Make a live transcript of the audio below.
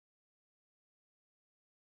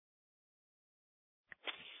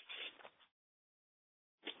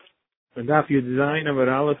And Daf Yud Zayin Amar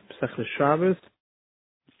Aleph Pesach Shabbos.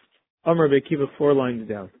 Amar Bekiva 4 lines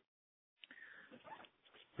down.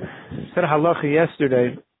 Said halacha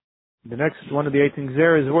yesterday. The next one of the 18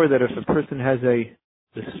 gzeras were that if a person has the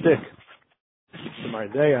stick, the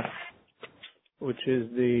mardeya, which is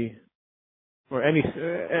or any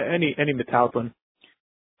metalton,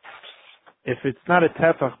 if it's not a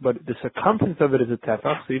tefach, but the circumference of it is a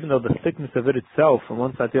tefach, so even though the thickness of it itself from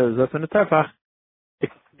one side to the other is less than a tefach, it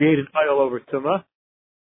could create an oil over tumah.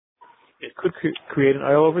 It could create an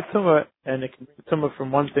oil over tumah, and it can bring tumah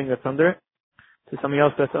from one thing that's under it to something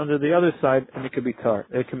else that's under the other side, and it could be tar.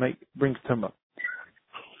 It can bring tumah.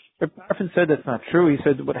 Reb Tarfon said that's not true. He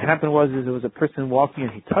said what happened was there was a person walking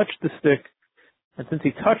and he touched the stick, and since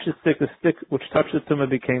he touched the stick which touched the tumah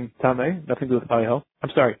became tameh, nothing to do with oil. I'm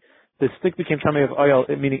sorry. The stick became tameh of oil,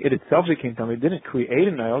 meaning it itself became tameh. It didn't create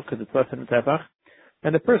an oil because it's less than a tefach,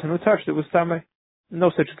 and the person who touched it was tameh. No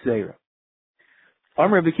such gzeira.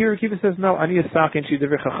 Amr Bekiva says no. I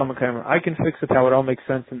can fix it how it all makes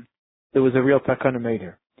sense, and there was a real takana made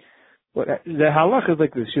here. But the halach is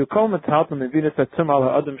like this: you call metalton mevinas atzum al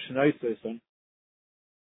ha'adam shenayseson.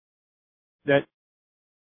 That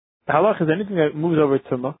the halach is anything that moves over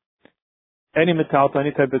tumah, any metalton,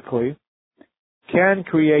 any type of clay, can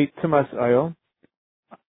create tumas oil.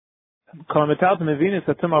 Call metalton mevinas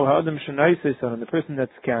atzum al ha'adam shenayseson, and the person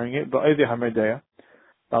that's carrying it, ba'ayvi hamardeya.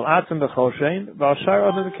 The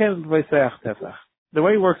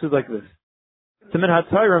way it works is like this.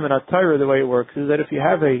 The way it works is that if you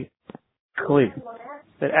have a kli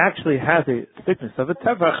that actually has a thickness of a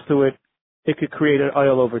tefach to it, it could create an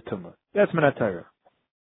oil over tumah. That's min hatayra.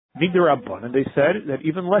 Midrabban, and they said that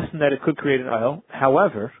even less than that it could create an oil,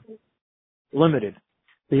 however, limited.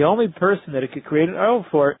 The only person that it could create an oil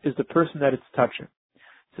for is the person that it's touching.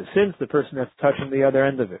 So since the person that's touching the other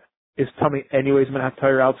end of it is tummy anyways min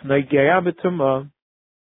hatayra al t'nai geya b'tumah,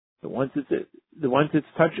 the once it's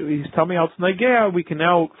touched, he's tummy al t'nai geya, we can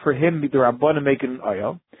now, for him, be the rabbanan make an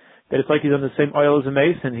oil, that it's like he's on the same oil as a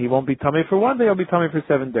mace, and he won't be tummy for 1 day, he'll be tummy for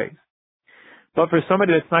 7 days. But for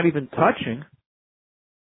somebody that's not even touching,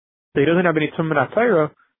 so he doesn't have any tumah min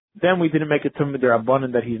hatayra, then we didn't make a tumah the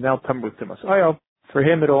rabbanan that he's now tummy with tumas oil. For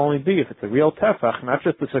him, it'll only be if it's a real tefach, not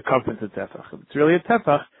just the circumference of tefach. If it's really a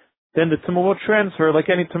tefach, then the tumah will transfer like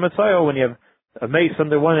any tumas oil when you have a mace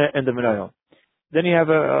under one end of an oil. Then you have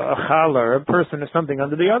a challah or a person or something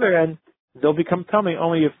under the other end, they'll become tummy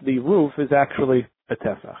only if the roof is actually a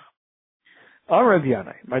tefach.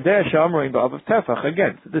 Again,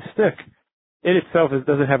 the stick, it itself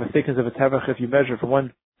doesn't have a thickness of a tefach if you measure from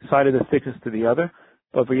one side of the thickness to the other,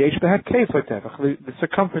 but the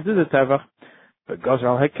circumference is a tefach, but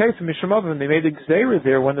Gazral had case from Mishamavim, they made a gzeira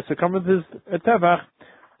there when the circumference is a tefach,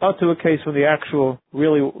 up to a case when the actual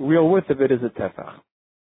real width of it is a tefach.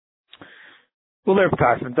 Well, Reb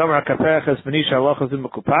Tarfon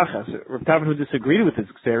who disagreed with his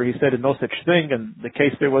gzeira, he said no such thing, and the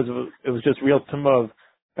case there was it was just real tumah of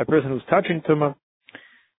a person who's touching tumah.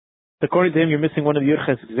 According to him, you're missing one of the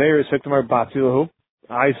yurches gzeiras.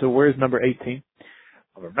 So where's number 18?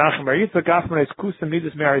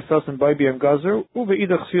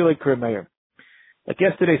 Like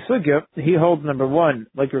yesterday's sugya, he holds number 1,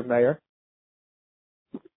 like Rav Meir,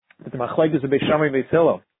 that the machlek is a Beis Shammai Beis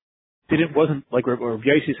Hillel. Wasn't like Rav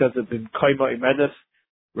Yosi says it's been kaima imedes.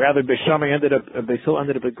 Rather, Beis Shammai Beis Hillel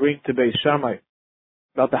ended up agreeing to Beis Shammai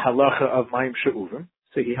about the halacha of Mayim She'uvim.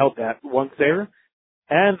 So he held that one gzeira,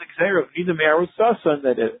 and the gzeira of Nida Me'arus Sasan,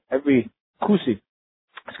 that every kusi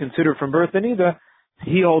is considered from birth and Nida.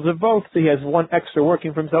 He holds of both, so he has one extra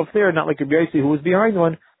working for himself there, not like Rav Yosi who was behind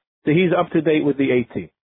one. So he's up to date with the 18.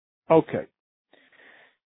 Okay.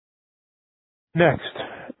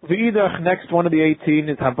 Next one of the 18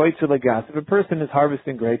 is Habaytzer Lagas. If a person is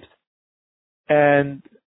harvesting grapes, and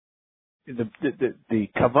the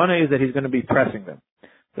kavanah is that he's going to be pressing them,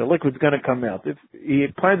 the liquid's going to come out. If he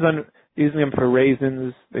plans on using them for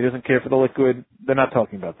raisins, he doesn't care for the liquid, they're not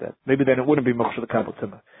talking about that. Maybe then it wouldn't be Mokshel Kabel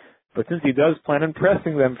Tumah. But since he does plan on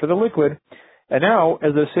pressing them for the liquid, and now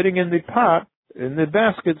as they're sitting in the pot, in the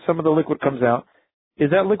basket, some of the liquid comes out.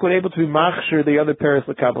 Is that liquid able to be machshir the other paris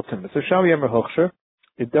l'kabel tumah? So shall we ever hochshir?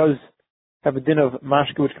 It does have a din of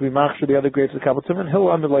mashke which can be machshir the other grapes l'kabel tumah, and he'll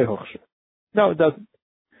amalei hochshir. No, it doesn't.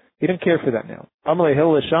 He didn't care for that now. Amalei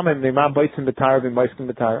hill l'shamay ne'ma baitzim b'tayr v'maiskim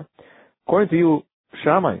b'tayr. According to you,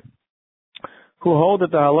 Shammai, who hold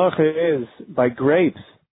that the halacha is by grapes,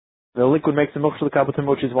 the liquid makes the machshir l'kabel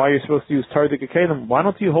tumah, which is why you're supposed to use tar d'kekelim. Why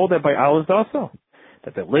don't you hold that by olives also?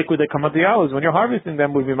 That the liquid that come out the olives, when you're harvesting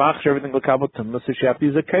them, would be machshir everything l'kabel tumah, so you have to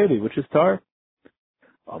use a keli, which is tar.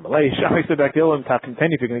 Malay Shammai said back to Ilam Takim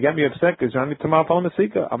Penny, if you're going to get me upset, because I'm Tamar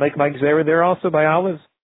Masika, I'll make my Gzera there also by olives.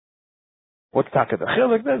 What's Taka the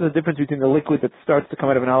Chilik? There's a difference between the liquid that starts to come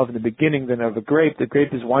out of an olive in the beginning than of a grape. The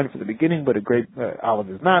grape is wine for the beginning, but a grape olive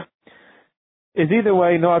is not. Is either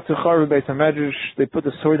way, no Atzuchar Beis HaMedrash. They put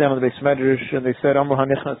the sword down on the Beis HaMedrash and they said, Amr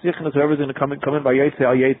HaNechnas Yichnas, whoever's going to come in by Yetze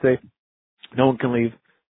al Yetze, no one can leave.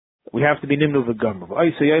 We have to be Nimnu V'Gamr.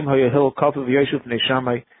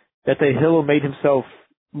 That the Hillel made himself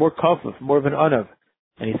more kafuf, more of an anav,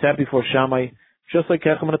 and he sat before Shammai, just like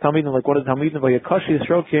Kechem and Talmidim, like one of the Talmidim, Vayakashi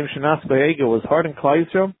Yisrael came Shanas Ba'egel, was hard in Klal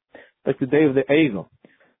Yisrael, like the day of the Egel.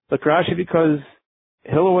 But Rashi, because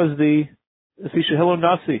Hillel was the Hillel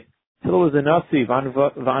Nasi, Hillel was the Nasi,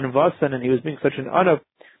 V'anvasan, and he was being such an anav,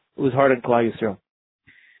 it was hard in Klal Yisrael.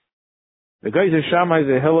 The guys of Shammai,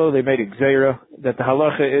 the Hillel, they made a gzeira, that the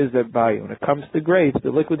halacha is that when it comes to grapes,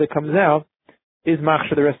 the liquid that comes out, is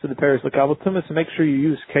machshir the rest of the Paris l'kabel tumah, so make sure you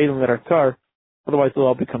use kelim that are tar, otherwise they'll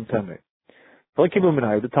all become tamei.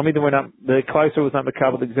 The Talmidim were not, the Klaiser was not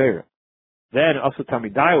mekabel the gzeira. Then also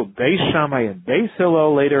Talmidayu, Beis Shammai and Beis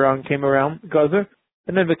Hillel later on came around Gazer,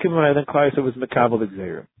 and then then Klaiser was mekabel the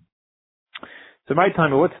gzeira. So my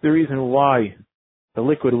time, what's the reason why the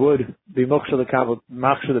liquid would be machshir the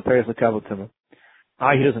Paris l'kabel tumah?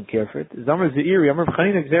 He doesn't care for it. Zamar Zeiri, Amar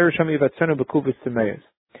Chanina gzeira Shammai vatzenu b'kuvas tameis.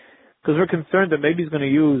 Because we're concerned that maybe he's going to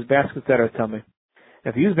use baskets that are tummy.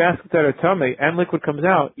 If you use baskets that are tummy and liquid comes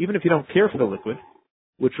out, even if you don't care for the liquid,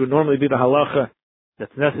 which would normally be the halacha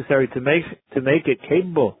that's necessary to make it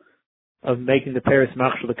capable of making the Paris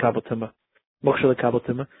machshir the kabel tumah,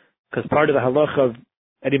 because part of the halacha of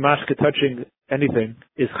any mashka touching anything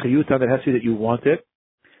is chiyutan, that has to be that you want it.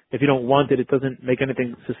 If you don't want it, it doesn't make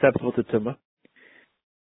anything susceptible to tumah.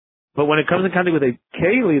 But when it comes in contact with a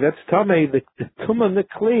keli, that's tamei, the tumah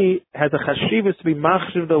nikli has a chashivas to be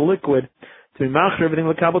machshiv the liquid, to be machshiv everything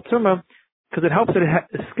l'kabel tumah, because it helps it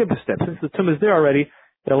skip a step. Since the tumah is there already,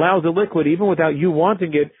 it allows the liquid, even without you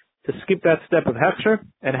wanting it, to skip that step of hechsher,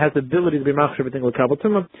 and has the ability to be machshiv everything l'kabel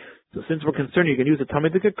tumah. So since we're concerned you can use a tamei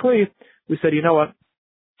nikli, we said, you know what,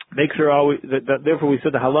 make sure therefore we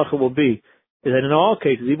said the halacha will be, is that in all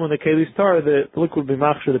cases, even when the keli is tar, the liquid will be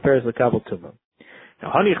machshiv the paris l'kabel tumah. Now,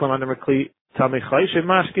 then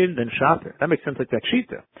shaper. That makes sense like that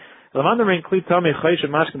shita. But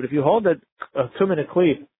if you hold that a tum and a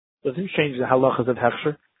kli doesn't change the halachas of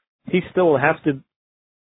hechsher, he still will have to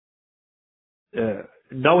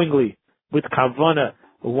knowingly, with kavana,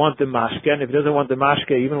 want the mashke. And if he doesn't want the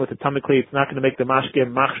mashke, even with the tum and kli, it's not going to make the mashke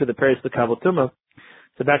machsher the paris the kabel tumah.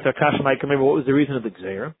 So back to Akash Mike, remember what was the reason of the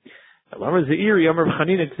gzeira? We're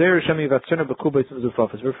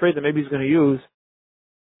afraid that maybe he's going to use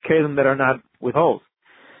kelim that are not with holes.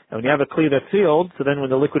 And when you have a kli that's sealed, so then when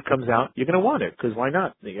the liquid comes out, you're going to want it, because why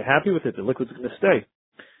not? You're happy with it, the liquid's going to stay.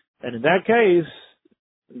 And in that case,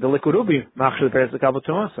 the liquid will be machshir the paris l'kabel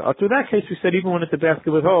tumah. So up to that case, we said even when it's a basket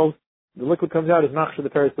with holes, the liquid comes out as machshir the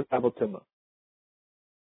paris l'kabel tumah.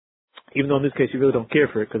 Even though in this case you really don't care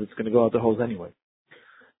for it, because it's going to go out the holes anyway.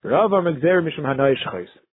 Gzer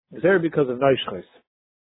because of noishchos.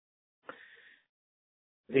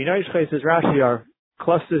 The noishchos is Rashi are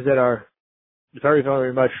clusters that are very,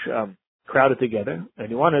 very much crowded together, and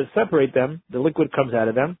you want to separate them, the liquid comes out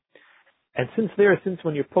of them, and since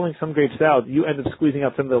when you're pulling some grapes out, you end up squeezing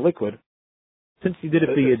out some of the liquid, since you did it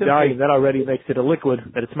for your dyeing, that already makes it a liquid,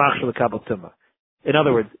 that it's machshir l'kabel tumah. In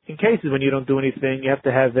other words, in cases when you don't do anything, you have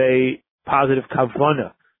to have a positive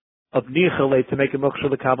kavana of nichale to make a machshir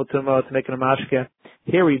l'kabel tumah, to make it a mashke.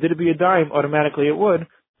 Here, where you did it for your dyeing, automatically it would.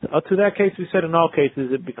 Up to that case, we said in all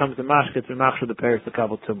cases it becomes the mashke to machshir the paris the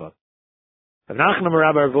kabel tumah. There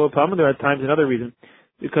are times another reason,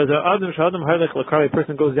 because a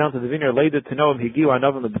person goes down to the vineyard later to know him if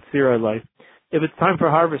it's time for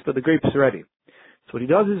harvest, but the grapes are ready. So what he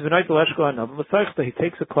does is he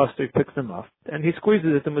takes a cluster, he picks them off, and he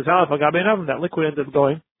squeezes it to that liquid ends up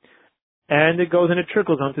going, and it goes and it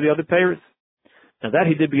trickles onto the other paris. Now that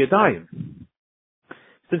he did be a dayim.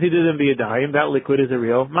 Since he didn't be a dayim, that liquid is a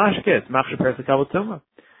real mashke. It's machshir paris the kabel tumah.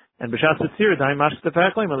 And b'shas tzira dayim mashke the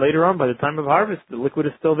paklim. And later on, by the time of harvest, the liquid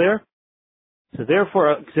is still there. So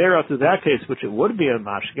therefore, gzera to that case, which it would be a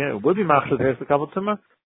mashke, it would be machshir paris the kabel tumah.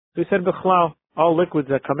 So he said b'chlal, all liquids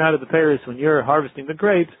that come out of the paris when you're harvesting the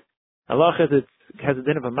grapes, Allah has a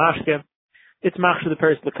din of a mashke. It's machshir the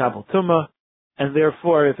paris the kabel tumah, and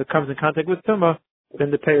therefore, if it comes in contact with tumah, then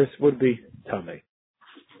the paris would be tamei.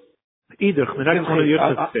 Either,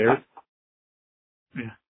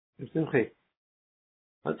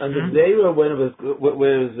 And the Gzeira, when it was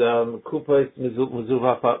Kupais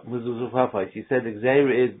Mezuzufafais, you said the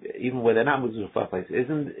Gzeira is even when they're not Mezuzufafais.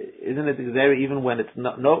 Isn't it the Gzeira even when it's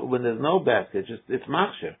when there's no basket? It's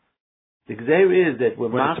machshir. The Gzeira is that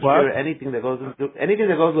when machshir anything that goes to the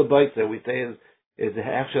baitzer, we say is a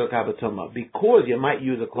hechsher kabatuma, because you might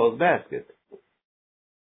use a closed basket.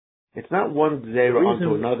 It's not one Gzeira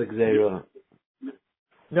onto another Gzeira.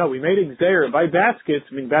 No, we made a gzeira by baskets,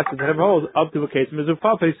 baskets that have holes, up to a case of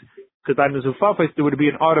mezufafes, because by mezufafes there would be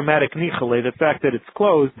an automatic nichale. The fact that it's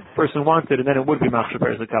closed, the person wants it, and then it would be machshir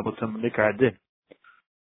as a kabbatum nikar din.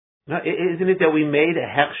 Now, isn't it that we made a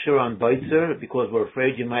hechsher on baitzer because we're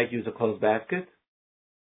afraid you might use a closed basket?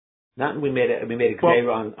 Not we made a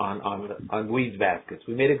gzeira on weeds baskets.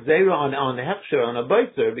 We made a gzeira on the hechsher on a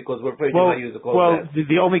baitzer because we're afraid you might use a closed basket.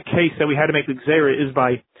 The only case that we had to make the gzeira is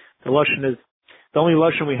by the lashon is. The only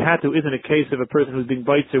lashon we had to isn't a case of a person who's being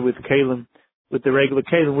baitzer with kalim, with the regular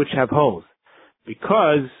kalim which have holes.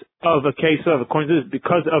 Because of a case of, according to this,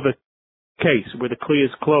 because of a case where the kli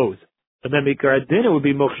is closed, and then mikar adin, it would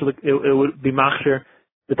be machshir,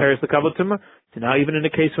 the paris the kabbalah. So now even in the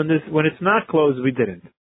case when it's not closed, we didn't.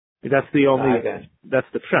 That's the only, that's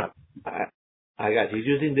the pshat. I got you. He's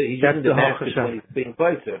using the basket when he's being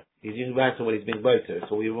baitzer. He's using the basket when he's being baitzer.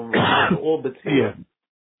 So we were all but yeah.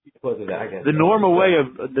 Because of that, I guess. The normal way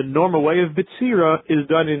of bitzira is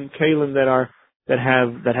done in kalim that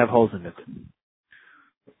have holes in it.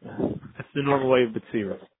 That's the normal way of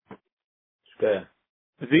bitzira. Okay.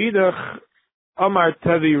 V'idach Amar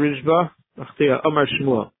Tevi Rishba Amar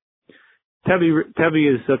Shmuel.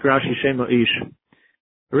 Tevi is Rashi Shema Ish.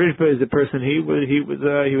 Rishba is a person he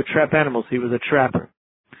would trap animals. He was a trapper.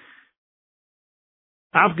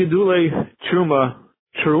 Av Gedule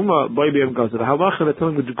Truma, boybiyam goes. The halacha that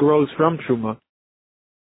something which grows from truma,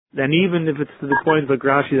 then even if it's to the point like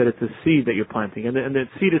Rashi that it's a seed that you're planting, and the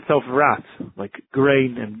seed itself rots, like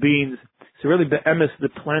grain and beans. So really, the emes, the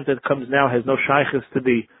plant that comes now, has no shaykhs to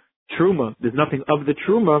the truma. There's nothing of the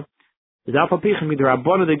truma. There's alpha pichim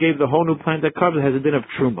midrabana. They gave the whole new plant that comes has a din of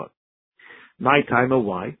truma. My time,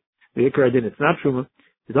 why? The ikar din, it's not truma.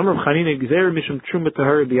 The Amar Chanina Gzeir Mishum Truma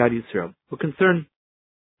Tahara B'Yad Yisrael. We're concerned.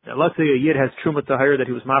 Now, let's say a yid has truma tahira that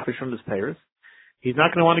he was mafish from his payers. He's not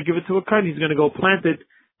going to want to give it to a kain. He's going to go plant it,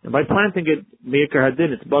 and by planting it, meikar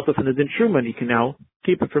hadin, it's bought off in the din truma, and he can now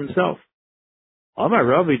keep it for himself. Amar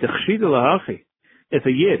Ravi Dechshida Lahachi. If a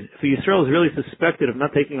Yisrael is really suspected of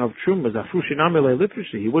not taking off trumas, afushinamele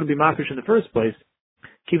literacy, he wouldn't be mafish in the first place.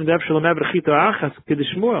 Kivin devshalom ebrachita achas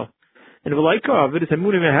kedishmuel, and v'laika of it is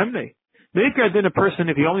emunim ehemne. Meikar hadin, a person,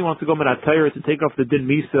 if he only wants to go minatayr to take off the din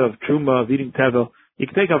misa of truma of eating tevel, you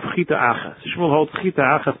can take off chita achas. Shmuel holds chita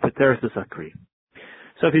achas pateres the sakri.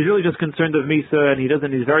 So if he's really just concerned of misa and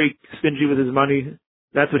he's very stingy with his money,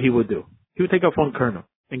 that's what he would do. He would take off one kernel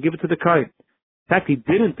and give it to the kain. In fact, he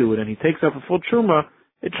didn't do it and he takes off a full truma.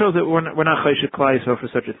 It shows that we're not chayshik klaisel for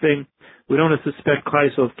such a thing. We don't suspect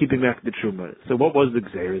klaisel of keeping back the truma. So what was the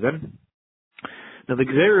gzeira then? Now the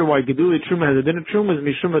gzeira why geduli truma has a din of truma is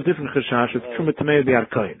mishum a different chashash of truma tameya bi'ar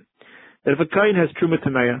kain. That if a kain has truma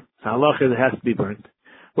tameya, so halach it has to be burnt.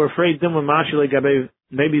 We're afraid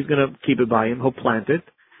maybe he's going to keep it by him. He'll plant it.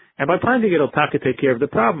 And by planting it, it'll take care of the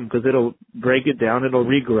problem because it'll break it down, it'll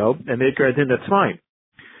regrow, and make it in, that's fine.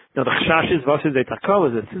 Now the chashash is vasid takal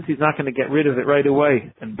is that since he's not going to get rid of it right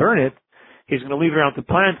away and burn it, he's going to leave it around to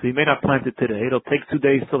plant it. He may not plant it today. It'll take 2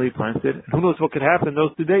 days till he plants it. And who knows what could happen in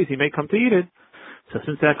those 2 days. He may come to eat it. So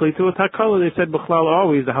since actually to a takala, they said, B'chlal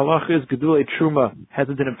always, the halach is gedulei truma, has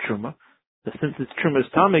a din of truma. Since it's truma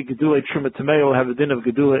tamei, gedulei truma tameya will have a din of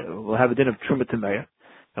truma tameya.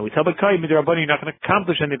 And we tell the kai midrabani you're not going to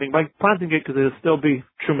accomplish anything by planting it because it'll still be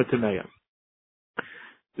truma tameya.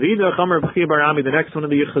 The next one of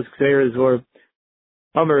the yichus kseir is or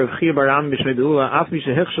Amar of Chia Baram Mishnei Deula Af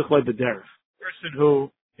Misha Hichshach Loi B'derech. Person who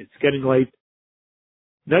it's getting late.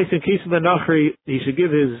 Nice in case of the nachri, he should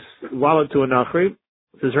give his wallet to a nachri.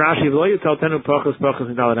 Says Rashi, V'lo Yitzal Tenu Pachas Pachas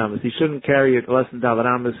in Dalaramas. He shouldn't carry it less than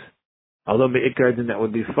Dalaramas. Although Me'ikar then that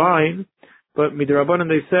would be fine. But Midrabanan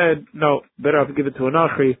they said, no, better off to give it to a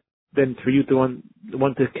nachri than for you to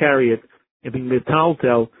want to carry it. If being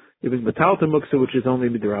metaltel, giving metaltel muksa, which is only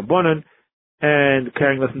Midrabanan, and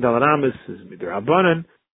carrying less than Dalaramas is Midrabanan.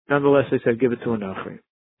 Nonetheless, they said give it to a nachri.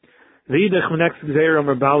 The Yidach next Gzeir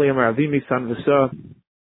Amar Bali Amar Avimi San Vasa.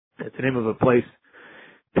 It's the name of a place.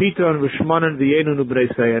 Pita and Rishmanan V'yenu Nubrei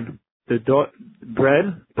Sayan. The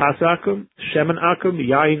bread, Pasakum, Shemen Akum,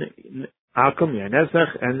 Yain Akum, Yain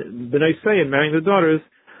Esach, and B'nai Sayan, marrying the daughters.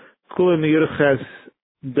 Kulim Yurches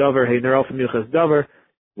Dover, Hey Nerol from Yurches Dover.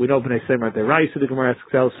 We know B'nai Sayan are the Raisa, the Gemara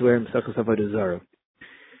asks elsewhere, in Mesachos Avodah Zarah.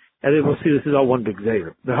 And then we'll see this is all one big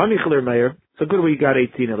Zayr. The Hanichler Meir, so good we got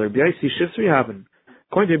 18. Rabbi Yaisi shifts we have him.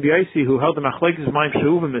 According to Rabbi Yaisi, who held the Machlaikis Maim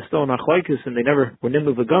Shuvim is still Machlaikis, and they never were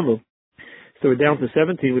Nimlu V'Gamu. So we're down to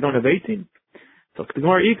 17, we don't have 18. So the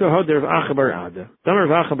Gemara Ika Hoder of Achabar Ada. Damer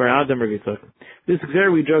of Achabar Ada Mergitzak. This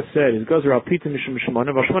Zayr we just said is Gozer Al Pita Mishum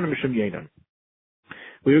Shemana, Vashmana Mishum Yenan.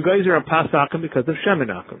 We were Gozer Al Pasakim because of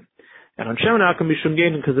Shemenakim. And on Shemenakim Mishum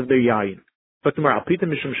Yenan because of their Yayin. But the Gemara Al Pita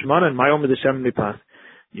Mishum Shemana and Mayom is the Shemen Mipas.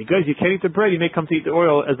 You guys, you can't eat the bread, you may come to eat the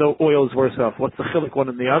oil as though oil is worse off. What's the chilik one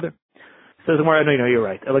and the other? Says the Gemara, no, you're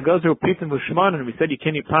right. Elagazer Pitim V'Shemana, and we said you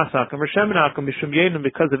can't eat Pasakim or Shemenakim Mishum Yenan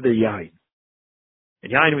because of their Yayin.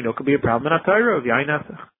 And Yain, we know, could be a problem in Atayra of Yain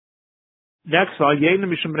Asach. Next one, Yain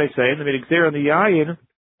Mishum B'nai Sayin, they made Xer on the Yain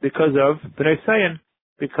because of B'nai Sayin,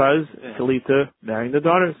 because Kalita marrying the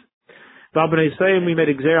daughters. Val B'nai Sayin, we made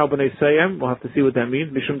Xer al B'nai Sayin, we'll have to see what that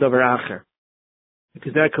means, Mishum Davar Acher.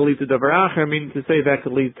 Because that could lead to Davar Acher, means to say that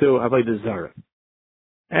could lead to Avodah Zara.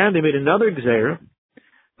 And they made another Xer,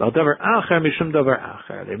 Val Davar Acher, Mishum Davar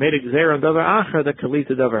Acher. They made a Xer on Davar Acher that could lead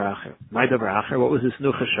to Davar Acher. My Davar Acher, what was this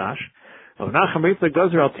Nuchashash? They made a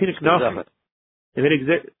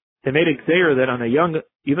gzeira that on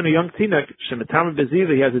even a young tinik, shemetam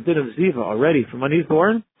beziva, he has a din of ziva already from when he's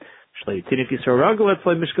born. Shlei tinik yisrael ragul, that's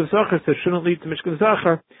like mishkav zachar, so it shouldn't lead to mishkav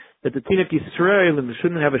zachar. That the tinik yisrael and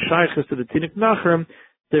shouldn't have a shaychus to the tinik nachram.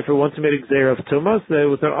 Therefore, once he made a gzeira of tumas, there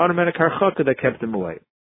was an automatic harchaka that kept him away.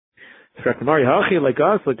 Like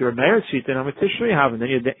us, like you're a married sheet, and I'm a tishrei have, and then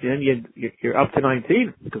you're up to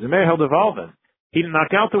 19 because the mayor held evolving. He didn't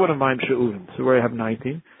knock out the one of Maim She'uvim, so where I have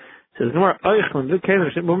 19. It says, in the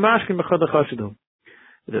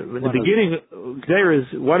beginning, Xer is,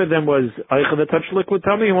 one of them was Eichel that touched liquid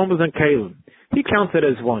tummy, and one was on Kalim. He counts it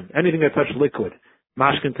as one. Anything that touched liquid,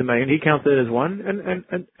 Mashkin Tamei, and he counts it as one, and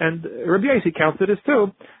Rabbi Yossi counts it as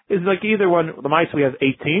two. Is like either one, the mice we have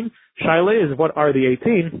 18. Shaila is, what are the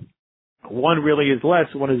 18? One really is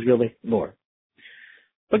less, one is really more.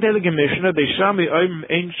 But the Mishnah, they shami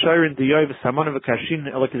ein shirin diyav samana v'kashin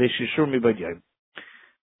elakadesh yishurmi b'yayim.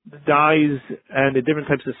 The dyes and the different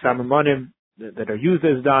types of samamonim that are used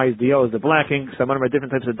as dyes, diyav is the blacking, samanim are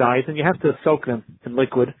different types of dyes, and you have to soak them in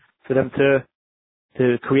liquid for them to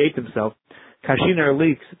create themselves. Kashin are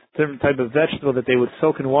leeks, it's a certain type of vegetable that they would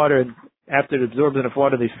soak in water, and after it absorbs enough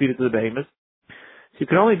water, they feed it to the behemoths. So you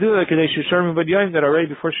can only do that kadesh yishurmi b'yayim that already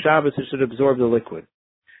before Shabbos it should absorb the liquid.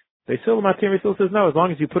 They still says no, as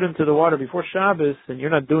long as you put into the water before Shabbos and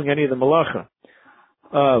you're not doing any of the malacha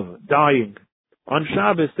of dyeing on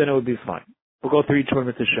Shabbos, then it would be fine. We'll go through each one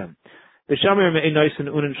with Hashem. The Shamir me'ei nice and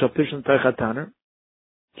unin shalpishan teichataner.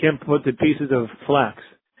 Can't put the pieces of flax,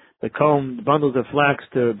 the comb, bundles of flax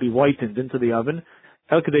to be whitened into the oven.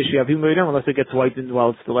 El kadesh yavim me'idam unless it gets whitened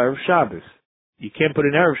while it's still Erev Shabbos. You can't put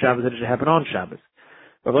an Erev Shabbos, it should happen on Shabbos.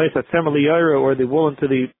 But like that semel or the wool into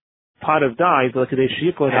the pot of dye,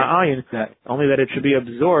 only that it should be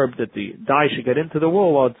absorbed, that the dye should get into the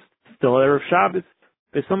wool while it's still Erev Shabbos.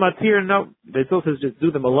 They still not here, no. They still says just do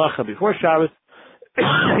the malacha before Shabbos.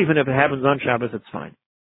 Even if it happens on Shabbos, it's fine.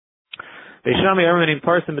 You can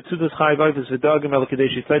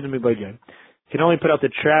only put out the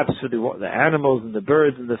traps for the animals and the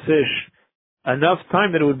birds and the fish enough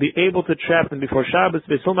time that it would be able to trap them before Shabbos.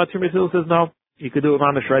 Beisil says no, you could do it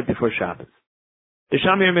mamish right before Shabbos. You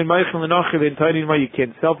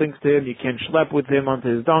can't sell things to him, you can't schlep with him onto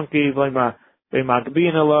his donkey,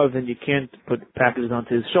 and you can't put packages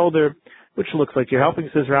onto his shoulder, which looks like you're helping,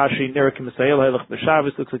 says Rashi.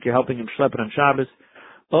 Looks like you're helping him schlep it on Shabbos.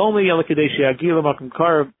 Only if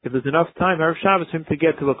there's enough time, Erev Shabbos, for him to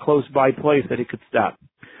get to a close by place that he could stop.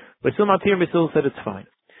 But still Matir said it's fine.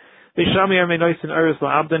 You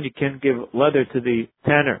can't give leather to the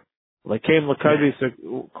tanner, like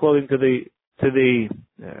clothing to the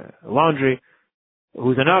laundry,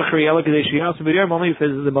 who's an achri, only if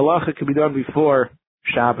the malacha can be done before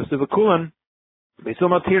Shabbos. So V'kulan, Beisil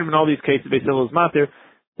Matir, in all these cases, Beisil is Matir,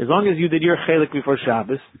 as long as you did your chelik before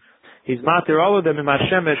Shabbos, he's Matir all of them in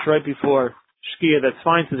Mashemesh right before Shkia, that's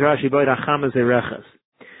fine, says Rashi,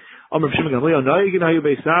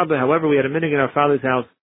 however, we had a minute in our father's house,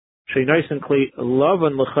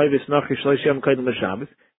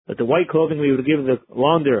 that the white clothing we would give the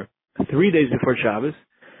launder 3 days before Shabbos,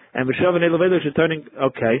 and B'Shav and Elovedo should turning,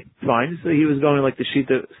 okay, fine. So he was going like the sheet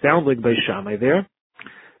that sounds like Beis Shammai there,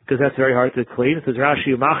 because that's very hard to clean. It says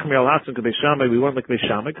Rashi, Machmir al Hatzim Beis Shammai, we weren't like Beis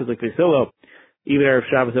Shammai, because like Beis Hillel, even Erev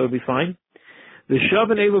Shabbos, that would be fine. The Shav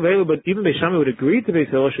and Elovedo, but even Beis Shammai would agree to Beis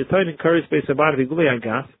Hillel, should turn encourage Beis Abad,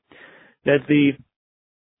 that the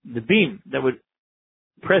beam that would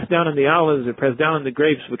press down on the olives or press down on the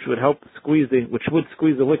grapes, which would help squeeze which would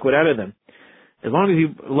squeeze the liquid out of them, As long as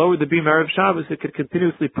you lower the beam Erev Shabbos, it could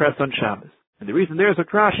continuously press on Shabbos. And the reason there's a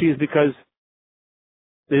Rashi is because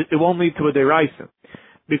it won't lead to a deraisa.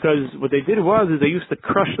 Because what they did is they used to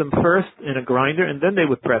crush them first in a grinder and then they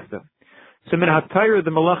would press them. So min hatayra,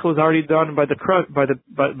 the malacha was already done by the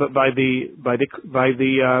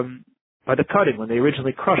cutting when they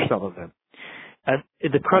originally crushed all of them. And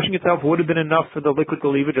the crushing itself would have been enough for the liquid to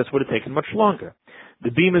leave. It just would have taken much longer.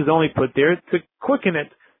 The beam is only put there to quicken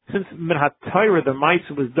it. Since min hatayra, the mice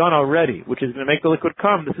was done already, which is going to make the liquid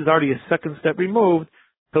come. This is already a second step removed.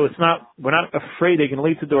 So we're not afraid they can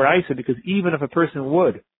lead to Doraisa, because even if a person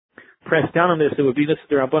would press down on this, it would be Nisa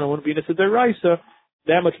Derabban, it wouldn't be Nisa Doraisa.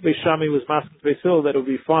 That much Beis Shammai was masking Beis Hillel that it would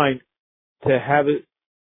be fine to have it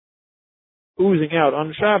oozing out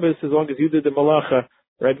on Shabbos as long as you did the malacha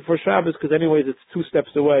right before Shabbos, because anyways it's 2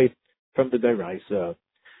 steps away from the Doraisa.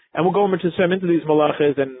 And we'll go into these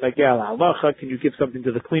malachas and like, halacha, can you give something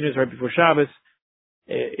to the cleaners right before Shabbos?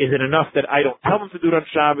 Is it enough that I don't tell them to do it on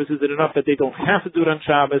Shabbos? Is it enough that they don't have to do it on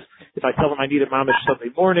Shabbos? If I tell them I need a mamish Sunday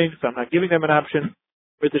morning, so I'm not giving them an option.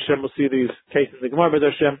 With Hashem, we'll see these cases in the Gemara. With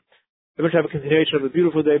Hashem, everyone should have a continuation of a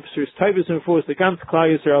beautiful day. Pursues Taivus and Force, the Gans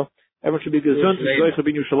Klal Yisrael. Everyone should be gesund. Zoich will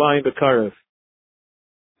be Yerushalayim B'Karev.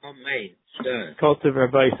 Amen. Kol Tov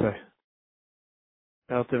Rabbi Say.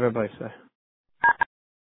 Kol Tov Rabbi Say.